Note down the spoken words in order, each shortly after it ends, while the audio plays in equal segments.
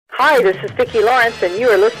Hi, this is Vicki Lawrence, and you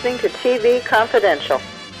are listening to TV Confidential.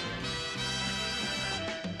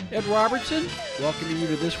 Ed Robertson, welcoming you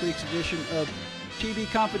to this week's edition of TV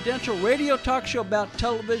Confidential, radio talk show about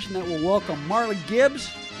television that will welcome Marla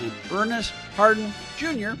Gibbs and Ernest Harden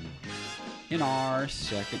Jr. in our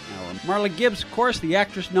second hour. Marla Gibbs, of course, the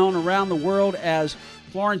actress known around the world as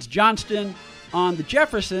Florence Johnston on The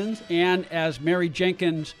Jeffersons and as Mary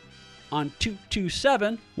Jenkins on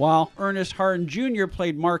 227, while Ernest Harden Jr.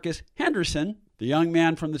 played Marcus Henderson, the young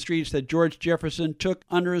man from the streets that George Jefferson took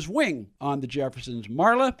under his wing on The Jeffersons.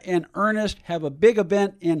 Marla and Ernest have a big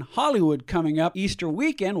event in Hollywood coming up Easter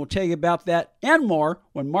weekend. We'll tell you about that and more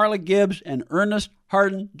when Marla Gibbs and Ernest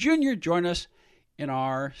Harden Jr. join us in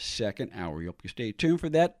our second hour. We hope you stay tuned for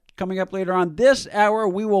that. Coming up later on this hour,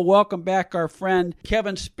 we will welcome back our friend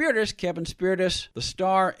Kevin Spirtas. Kevin Spirtas, the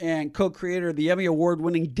star and co-creator of the Emmy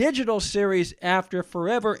Award-winning digital series After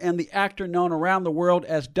Forever, and the actor known around the world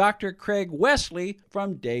as Dr. Craig Wesley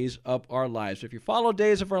from Days of Our Lives. If you follow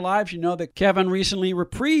Days of Our Lives, you know that Kevin recently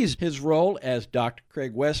reprised his role as Dr.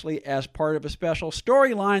 Craig Wesley as part of a special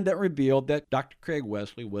storyline that revealed that Dr. Craig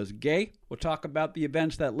Wesley was gay. We'll talk about the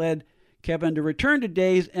events that led Kevin to return to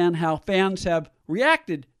Days and how fans have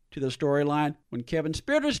reacted to the storyline when Kevin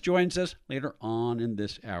Spirtas joins us later on in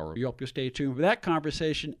this hour. We hope you'll stay tuned for that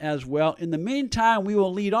conversation as well. In the meantime, we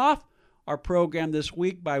will lead off our program this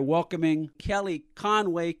week by welcoming Kelly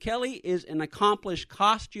Conway. Kelly is an accomplished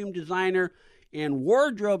costume designer and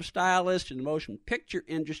wardrobe stylist in the motion picture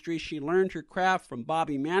industry. She learned her craft from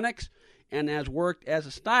Bobby Mannix and has worked as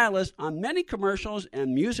a stylist on many commercials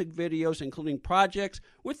and music videos, including projects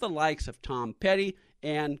with the likes of Tom Petty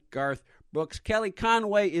and Garth Brooks. Kelly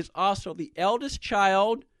Conway is also the eldest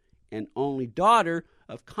child and only daughter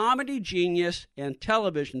of comedy genius and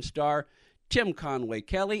television star Tim Conway.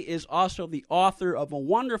 Kelly is also the author of a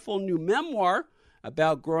wonderful new memoir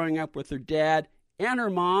about growing up with her dad and her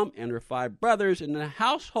mom and her 5 brothers in a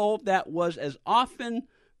household that was as often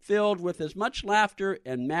filled with as much laughter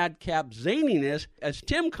and madcap zaniness as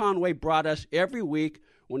Tim Conway brought us every week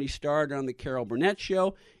when he starred on The Carol Burnett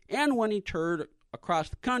Show and when he toured across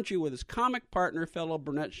the country with his comic partner, fellow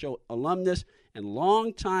Burnett Show alumnus, and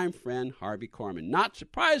longtime friend Harvey Korman. Not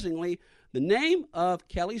surprisingly, the name of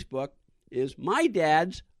Kelly's book is My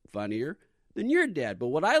Dad's Funnier Than Your Dad. But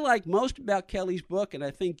what I like most about Kelly's book, and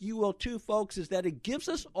I think you will too, folks, is that it gives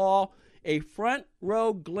us all a front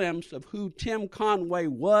row glimpse of who Tim Conway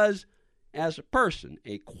was as a person.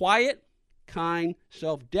 A quiet, kind,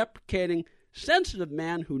 self-deprecating, sensitive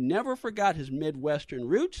man who never forgot his Midwestern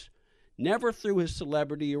roots, never threw his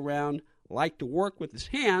celebrity around, liked to work with his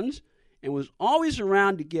hands, and was always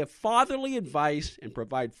around to give fatherly advice and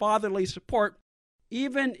provide fatherly support,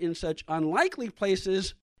 even in such unlikely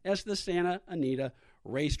places as the Santa Anita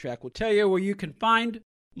racetrack. We'll tell you where you can find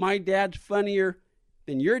My Dad's Funnier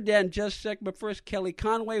Than Your Dad in just a second. But first, Kelly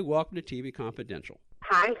Conway, welcome to TV Confidential.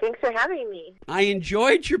 Hi, thanks for having me. I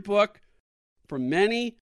enjoyed your book for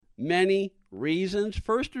many, many reasons.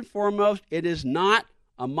 First and foremost, it is not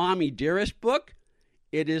a mommy dearest book.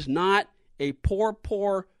 It is not a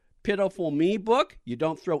poor, pitiful me book. You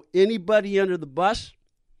don't throw anybody under the bus.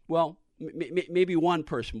 Well, maybe one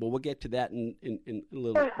person, but we'll get to that in a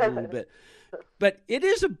little bit. But it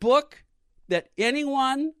is a book that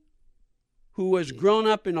anyone who has grown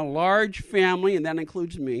up in a large family, and that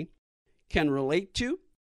includes me, can relate to.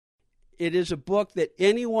 It is a book that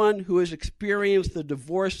anyone who has experienced the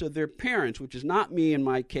divorce of their parents, which is not me in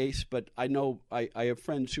my case, but I know I have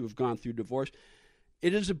friends who have gone through divorce.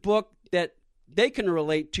 It is a book that they can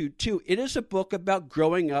relate to, too. It is a book about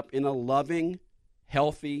growing up in a loving,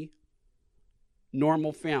 healthy,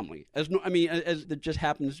 normal family. As that just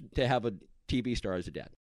happens to have a TV star as a dad.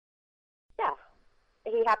 Yeah.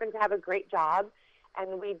 He happened to have a great job.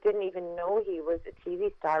 And we didn't even know he was a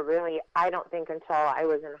TV star, really, I don't think, until I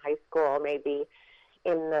was in high school, maybe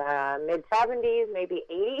in the mid-70s, maybe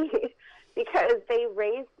 80s, because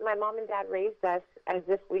my mom and dad raised us as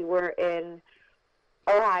if we were in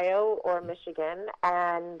Ohio or Michigan,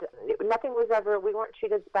 and we weren't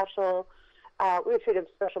treated special. We were treated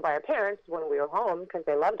special by our parents when we were home because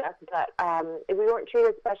they loved us, but we weren't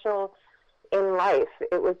treated special in life.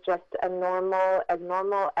 It was just as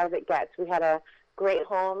normal as it gets. We had a great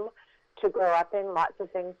home to grow up in, lots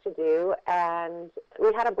of things to do, and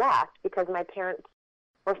we had a blast because my parents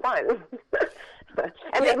were fun.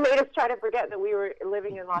 And they made us try to forget that we were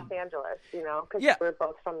living in Los Angeles, because we were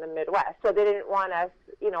both from the Midwest. So they didn't want us,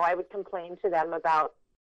 I would complain to them about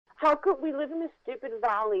how come we live in this stupid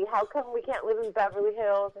valley? How come we can't live in Beverly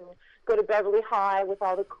Hills and go to Beverly High with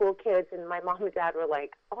all the cool kids? And my mom and dad were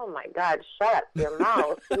like, oh, my God, shut up your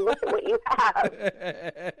mouth. Look at what you have.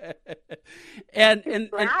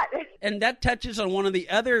 and that touches on one of the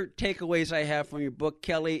other takeaways I have from your book,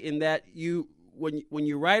 Kelly, in that when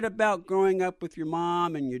you write about growing up with your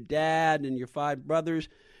mom and your dad and your 5 brothers,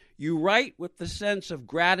 you write with the sense of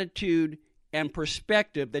gratitude and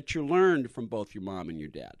perspective that you learned from both your mom and your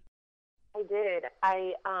dad. I did.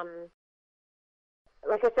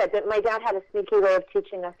 Like I said, that my dad had a sneaky way of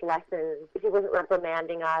teaching us lessons. He wasn't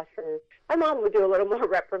reprimanding us, and my mom would do a little more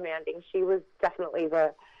reprimanding. She was definitely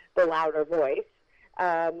the louder voice.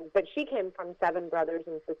 But she came from 7 brothers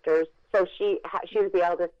and sisters, so she was the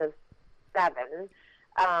eldest of 7.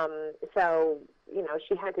 So,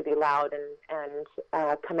 she had to be loud and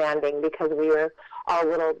commanding because we were all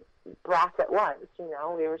little brats at once. We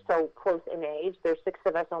were so close in age. There's 6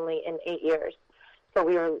 of us only in 8 years. So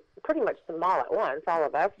we were pretty much small at once, all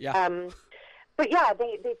of us. Yeah. But yeah,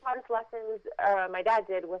 they taught us lessons, my dad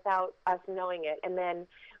did, without us knowing it. And then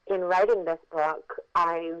in writing this book,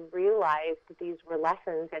 I realized these were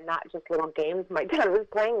lessons and not just little games my dad was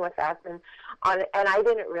playing with us. And I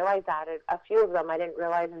didn't realize that. A few of them I didn't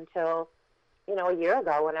realize until, a year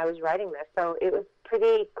ago when I was writing this. So it was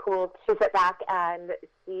pretty cool to sit back and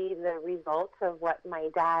see the results of what my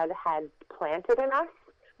dad had planted in us.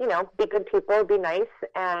 Be good people, be nice,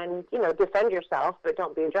 and, defend yourself, but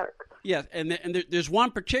don't be a jerk. Yes, and there's one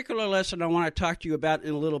particular lesson I want to talk to you about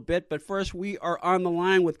in a little bit, but first we are on the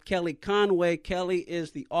line with Kelly Conway. Kelly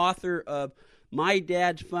is the author of My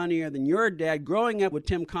Dad's Funnier Than Your Dad, Growing Up with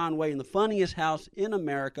Tim Conway in the Funniest House in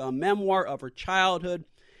America, a memoir of her childhood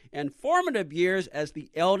and formative years as the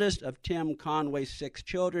eldest of Tim Conway's 6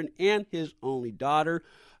 children and his only daughter.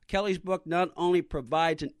 Kelly's book not only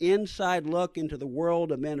provides an inside look into the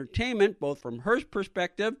world of entertainment, both from her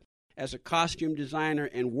perspective as a costume designer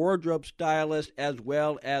and wardrobe stylist, as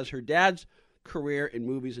well as her dad's career in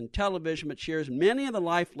movies and television, but shares many of the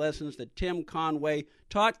life lessons that Tim Conway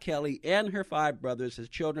taught Kelly and her 5 brothers as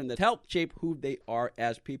children that helped shape who they are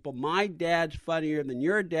as people. My Dad's Funnier Than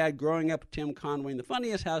Your Dad, Growing Up with Tim Conway in the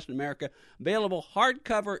Funniest House in America, available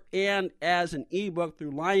hardcover and as an ebook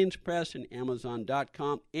through Lions Press and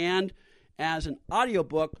Amazon.com, and as an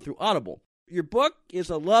audiobook through Audible. Your book is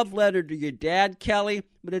a love letter to your dad, Kelly,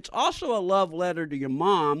 but it's also a love letter to your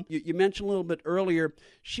mom. You mentioned a little bit earlier,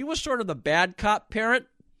 she was sort of the bad cop parent,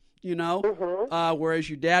 whereas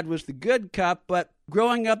your dad was the good cop. But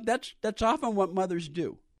growing up, that's often what mothers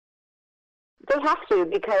do. They have to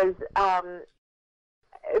because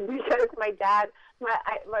my dad,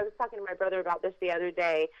 I was talking to my brother about this the other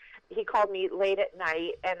day. He called me late at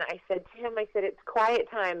night, and I said to him, it's quiet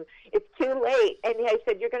time. It's too late. And I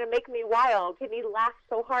said, you're going to make me wild. And he laughed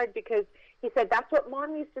so hard because he said, that's what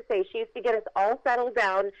Mom used to say. She used to get us all settled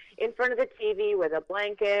down in front of the TV with a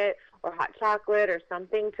blanket or hot chocolate or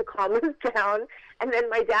something to calm us down. And then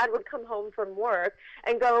my dad would come home from work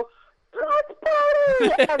and go, let's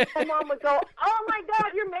party! And Mom would go, oh my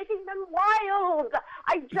God, you're making them wild.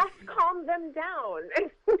 I just calmed them down. And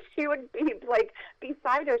she would be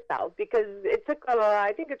beside herself because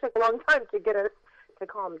I think it took a long time to get her to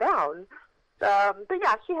calm down. But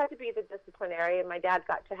yeah, she had to be the disciplinary, and my dad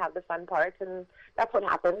got to have the fun parts, and that's what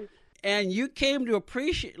happened. And you came to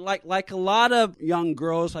appreciate, like a lot of young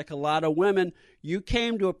girls, like a lot of women, you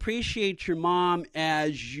came to appreciate your mom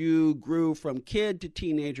as you grew from kid to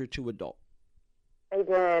teenager to adult. I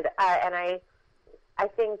did. And I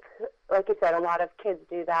think, like you said, a lot of kids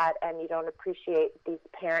do that, and you don't appreciate these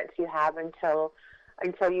parents you have until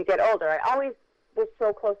you get older. I always was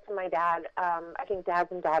so close to my dad. I think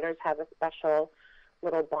dads and daughters have a special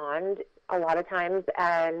little bond a lot of times,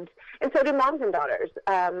 and so do moms and daughters.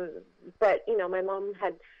 But, my mom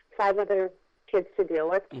had 5 other kids to deal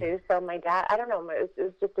with, too, so my dad, I don't know, it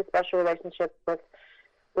was just a special relationship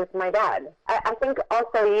with my dad. I think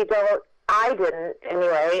also I didn't,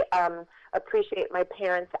 anyway, appreciate my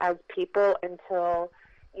parents as people until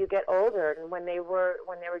you get older, and when they were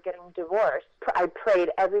getting divorced, I prayed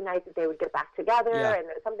every night that they would get back together, and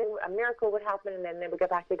that a miracle would happen, and then they would get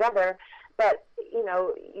back together. But,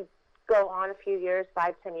 you go on a few years,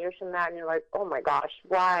 5-10 years from that, and you're like, oh my gosh,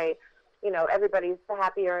 why? Everybody's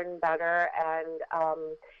happier and better, and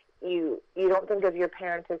you don't think of your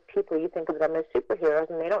parents as people. You think of them as superheroes,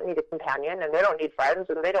 and they don't need a companion, and they don't need friends,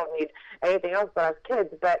 and they don't need anything else but us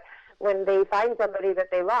kids. But when they find somebody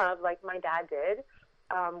that they love, like my dad did,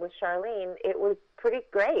 with Charlene, it was pretty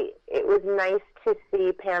great. It was nice to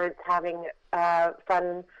see parents having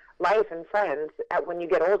fun life and friends when you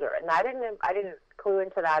get older. And I didn't clue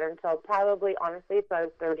into that until probably, honestly, so I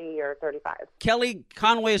was 30 or 35. Kelly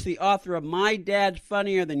Conway is the author of My Dad's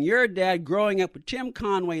Funnier Than Your Dad, Growing Up with Tim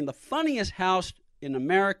Conway in the Funniest House in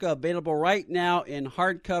America, available right now in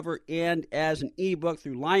hardcover and as an ebook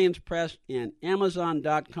through Lions Press and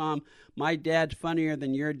Amazon.com. My Dad's Funnier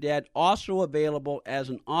Than Your Dad, also available as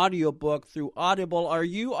an audiobook through Audible. Are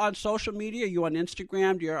you on social media? Are you on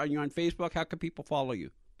Instagram? Are you on Facebook? How can people follow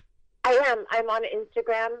you? I am. I'm on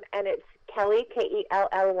Instagram, and it's Kelly, Kelly,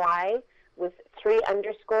 with 3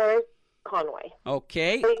 underscores, Conway.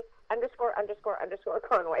 Okay. _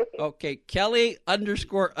 Conway. Okay, Kelly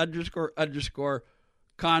 _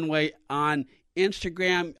 Conway on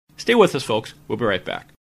Instagram. Stay with us, folks. We'll be right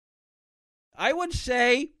back. I would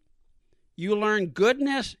say you learn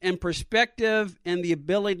goodness and perspective and the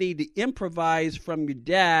ability to improvise from your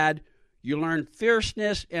dad. You learn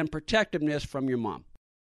fierceness and protectiveness from your mom.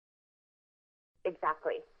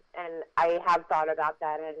 Exactly. And I have thought about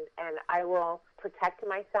that, and I will protect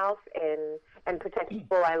myself and protect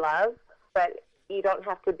people I love, but you don't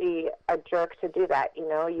have to be a jerk to do that. You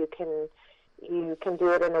know, you can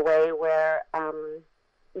do it in a way where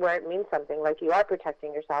it means something, like you are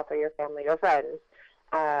protecting yourself or your family or friends,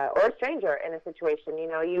 or a stranger in a situation. You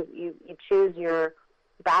know, you choose your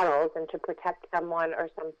battles, and to protect someone or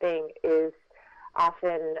something is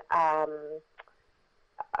often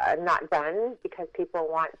not done because people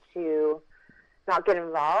want to not get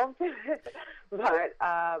involved.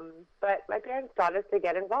 But my parents taught us to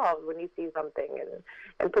get involved when you see something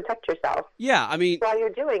and protect yourself. Yeah, I mean, while you're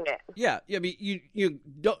doing it. Yeah, I mean, you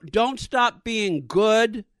don't stop being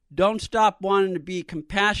good. Don't stop wanting to be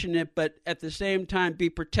compassionate, but at the same time, be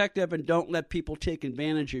protective and don't let people take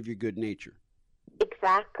advantage of your good nature.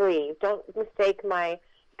 Exactly. Don't mistake my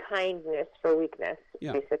kindness for weakness,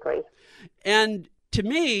 basically. And to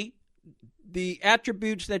me, the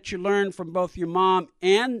attributes that you learned from both your mom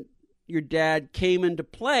and your dad came into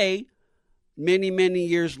play many, many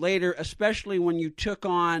years later, especially when you took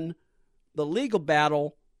on the legal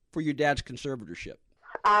battle for your dad's conservatorship.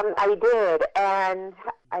 I did, and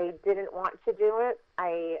I didn't want to do it.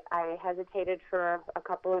 I hesitated for a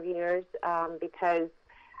couple of years because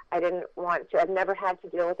I didn't want to. I've never had to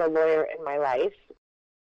deal with a lawyer in my life.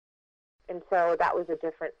 And so that was a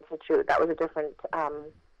different situation. That was a different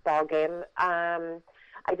ball game. I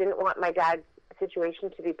didn't want my dad's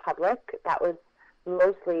situation to be public. That was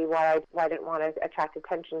mostly why I didn't want to attract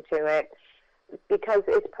attention to it, because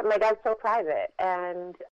my dad's so private.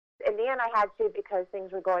 And in the end, I had to, because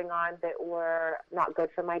things were going on that were not good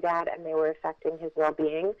for my dad, and they were affecting his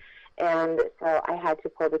well-being. And so I had to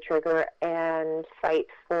pull the trigger and fight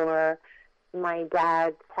for my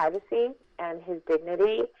dad's privacy and his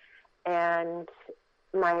dignity. And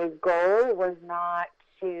my goal was not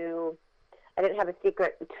to, I didn't have a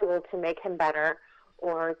secret tool to make him better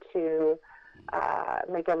or to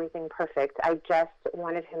make everything perfect. I just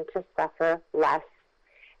wanted him to suffer less.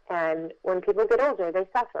 And when people get older, they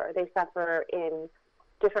suffer. They suffer in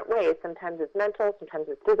different ways. Sometimes it's mental, sometimes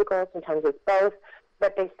it's physical, sometimes it's both.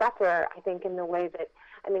 But they suffer, I think, in the way that,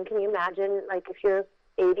 I mean, can you imagine, like, if you're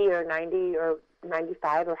 80 or 90 or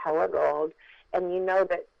 95 or however old, and you know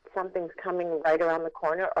that something's coming right around the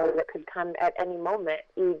corner or that could come at any moment,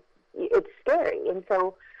 it's scary. And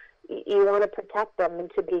so you want to protect them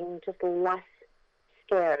into being just less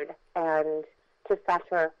scared and to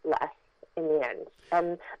suffer less in the end.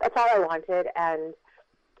 And that's all I wanted. And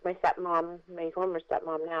my stepmom, my former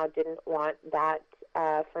stepmom now, didn't want that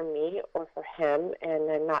for me or for him.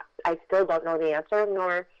 And I still don't know the answer,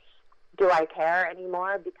 nor do I care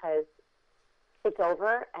anymore, because it's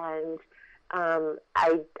over. And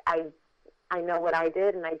I know what I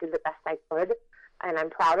did, and I did the best I could, and I'm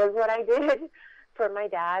proud of what I did for my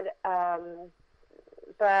dad.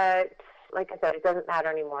 But like I said, it doesn't matter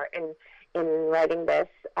anymore. In writing this,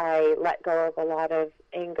 I let go of a lot of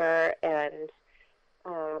anger and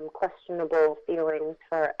questionable feelings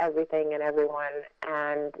for everything and everyone,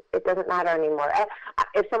 and it doesn't matter anymore.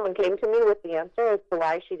 If someone came to me with the answer as to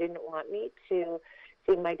why she didn't want me to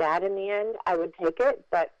see my dad in the end, I would take it,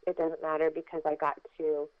 but it doesn't matter, because I got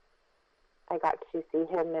to see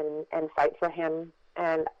him and fight for him,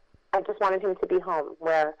 and I just wanted him to be home,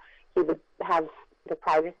 where he would have the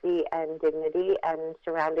privacy and dignity and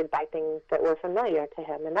surrounded by things that were familiar to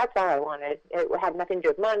him. And that's all I wanted. It had nothing to do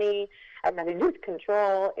with money, had nothing to do with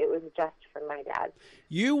control. It was just for my dad.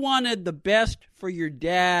 You wanted the best for your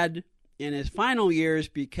dad in his final years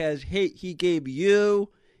because he gave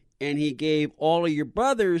you and he gave all of your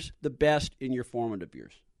brothers the best in your formative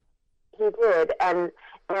years. He did, and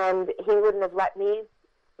he wouldn't have let me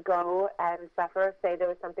go and suffer, say there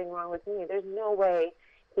was something wrong with me. There's no way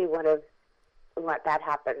he would have let that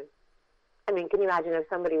happen. I mean, can you imagine if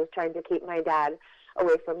somebody was trying to keep my dad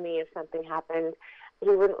away from me if something happened? He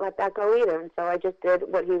wouldn't let that go either. And so I just did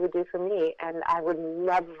what he would do for me, and I would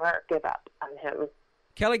never give up on him.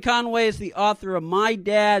 Kelley Conway is the author of My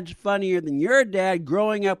Dad's Funnier Than Your Dad,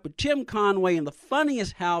 Growing Up with Tim Conway in the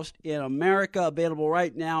Funniest House in America, available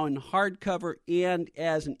right now in hardcover and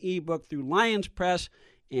as an ebook through Lions Press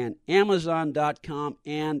and Amazon.com,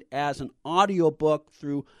 and as an audiobook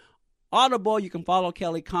through Audible. You can follow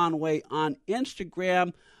Kelley Conway on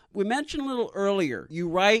Instagram. We mentioned a little earlier, you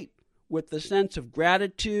write with the sense of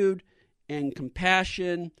gratitude and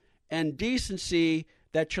compassion and decency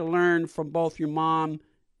that you learned from both your mom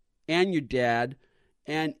and your dad.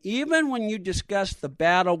 And even when you discuss the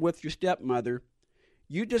battle with your stepmother,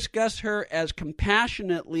 you discuss her as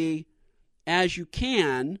compassionately as you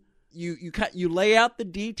can. You lay out the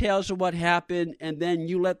details of what happened, and then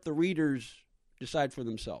you let the readers decide for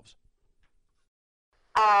themselves.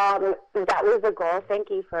 That was the goal. Thank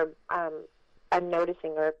you for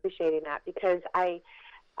noticing or appreciating that, because I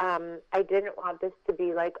didn't want this to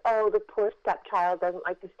be like, oh, the poor stepchild doesn't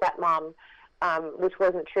like the stepmom, which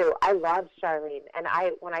wasn't true. I loved Charlene, and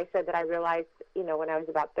when I said that, I realized, when I was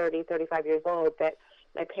about 30, 35 years old, that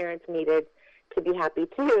my parents needed to be happy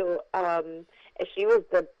too. She was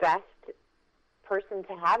the best person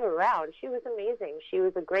to have around. She was amazing. She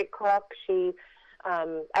was a great cook.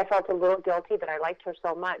 I felt a little guilty that I liked her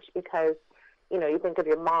so much because, you think of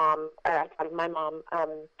your mom, or I thought of my mom,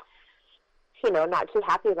 not too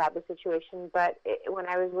happy about the situation. But when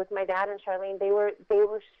I was with my dad and Charlene, they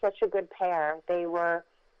were such a good pair. They were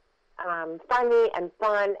funny and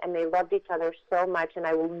fun, and they loved each other so much, and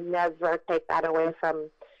I will never take that away from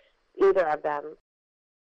either of them.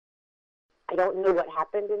 I don't know what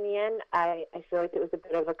happened in the end. I feel like it was a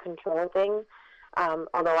bit of a control thing.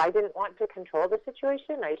 Although I didn't want to control the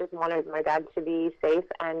situation, I just wanted my dad to be safe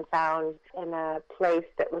and found in a place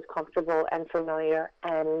that was comfortable and familiar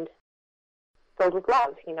and filled with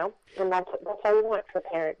love, and that's all you want for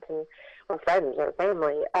parents or friends or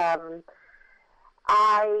family.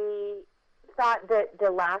 I thought that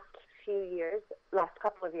the last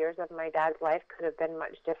couple of years of my dad's life could have been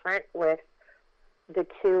much different with the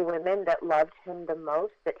two women that loved him the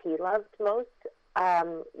most, that he loved most,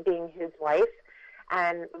 being his wife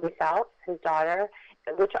and myself, his daughter,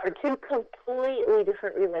 which are two completely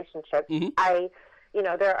different relationships. Mm-hmm.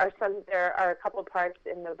 There are a couple parts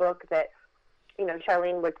in the book that,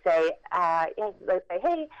 Charlene would say, they'd say,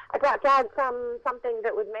 hey, I brought Dad something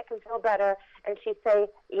that would make him feel better. And she'd say,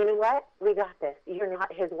 you know what? We got this. You're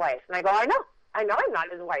not his wife. And I go, I know I'm not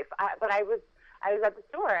his wife. But I was at the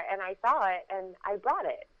store and I saw it and I brought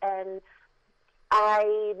it. And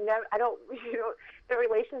the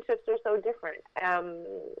relationships are so different.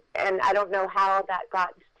 And I don't know how that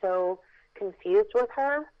got so confused with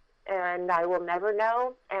her, and I will never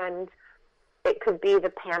know. And it could be the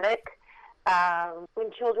panic.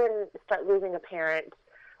 When children start losing a parent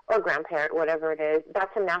or grandparent, whatever it is,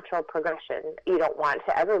 that's a natural progression. You don't want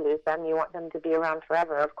to ever lose them. You want them to be around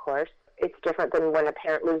forever, of course. It's different than when a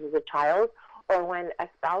parent loses a child or when a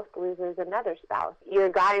spouse loses another spouse. Your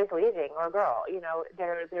guy is leaving, or girl,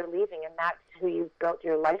 they're leaving, and that's who you've built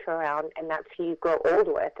your life around, and that's who you grow old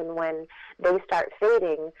with. And when they start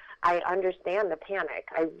fading, I understand the panic.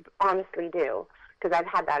 I honestly do, because I've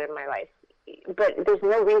had that in my life. But there's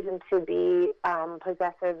no reason to be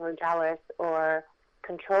possessive or jealous or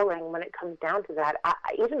controlling when it comes down to that.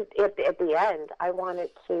 Even at the end, I wanted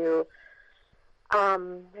to, I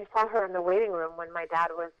saw her in the waiting room when my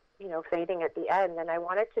dad was, fading at the end, and I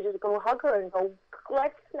wanted to just go hug her and go,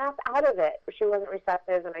 let's snap out of it. She wasn't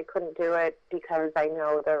receptive, and I couldn't do it because I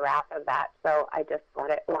know the wrath of that, so I just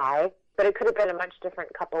let it lie. But it could have been a much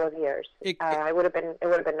different couple of years. It would have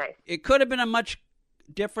been nice. It could have been a much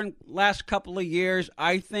different last couple of years.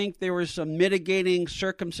 I think there were some mitigating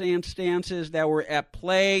circumstances that were at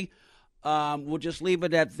play. We'll just leave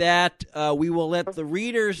it at that. We will let the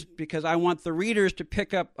readers, because I want the readers to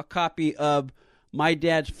pick up a copy of My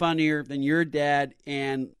Dad's Funnier Than Your Dad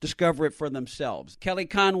and discover it for themselves. Kelley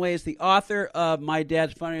Conway is the author of My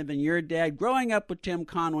Dad's Funnier Than Your Dad, Growing Up with Tim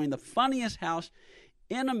Conway in the Funniest House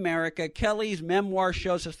in America. Kelley's memoir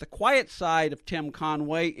shows us the quiet side of Tim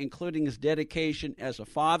Conway, including his dedication as a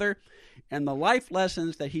father and the life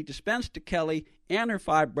lessons that he dispensed to Kelley and her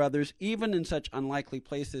 5 brothers, even in such unlikely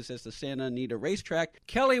places as the Santa Anita racetrack.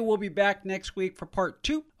 Kelly will be back next week for part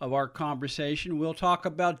 2 of our conversation. We'll talk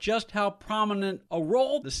about just how prominent a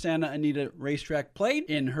role the Santa Anita racetrack played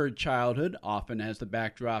in her childhood, often as the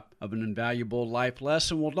backdrop of an invaluable life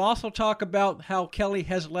lesson. We'll also talk about how Kelly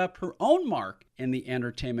has left her own mark in the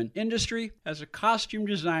entertainment industry as a costume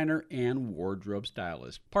designer and wardrobe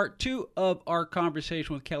stylist. Part 2 of our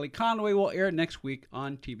conversation with Kelly Conway will air next week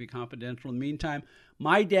on TV Confidential. In the meantime,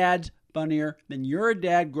 My Dad's Funnier Than Your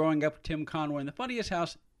Dad, Growing Up with Tim Conway in the Funniest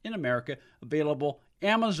House in America, available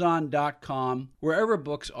Amazon.com, wherever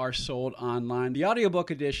books are sold online. The audiobook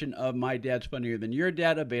edition of My Dad's Funnier Than Your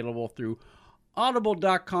Dad, available through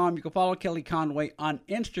Audible.com. You can follow Kelly Conway on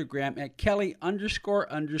Instagram at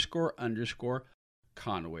Kelly___Conway.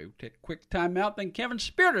 We'll take a quick time out, then Kevin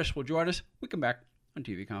Spiritus will join us. We come back on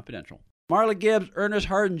TV Confidential. Marla Gibbs, Ernest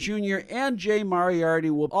Hardin Jr., and Jay Moriarty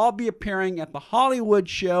will all be appearing at the Hollywood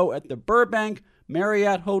Show at the Burbank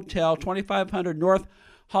Marriott Hotel, 2500 North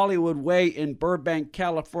Hollywood Way in Burbank,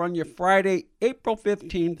 California, Friday, April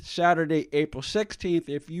 15th, Saturday, April 16th.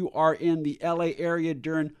 If you are in the LA area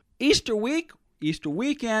during Easter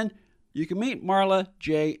weekend, you can meet Marla,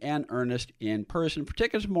 Jay, and Ernest in person. For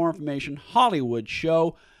tickets and more information,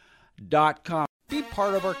 hollywoodshow.com. Be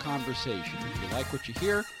part of our conversation. If you like what you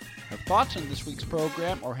hear, have thoughts on this week's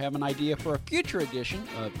program, or have an idea for a future edition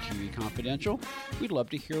of TV Confidential, we'd love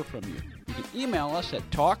to hear from you. You can email us at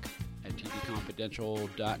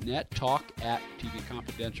talk@tvconfidential.net,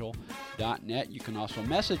 talk@tvconfidential.net. You can also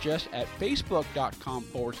message us at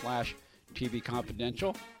facebook.com/TV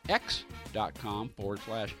Confidential,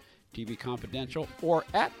 x.com/TV Confidential, or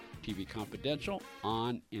at TV Confidential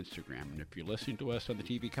on Instagram. And if you're listening to us on the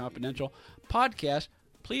TV Confidential podcast,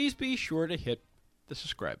 please be sure to hit the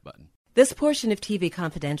subscribe button. This portion of TV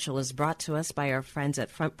Confidential is brought to us by our friends at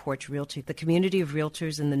Front Porch Realty, the community of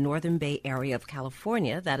realtors in the Northern Bay area of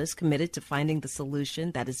California that is committed to finding the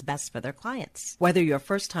solution that is best for their clients. Whether you're a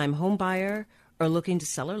first-time home buyer or looking to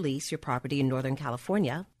sell or lease your property in Northern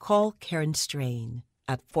California, call Karen Strain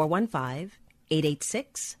at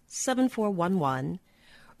 415-886-7411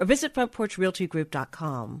 or visit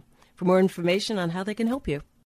frontporchrealtygroup.com for more information on how they can help you.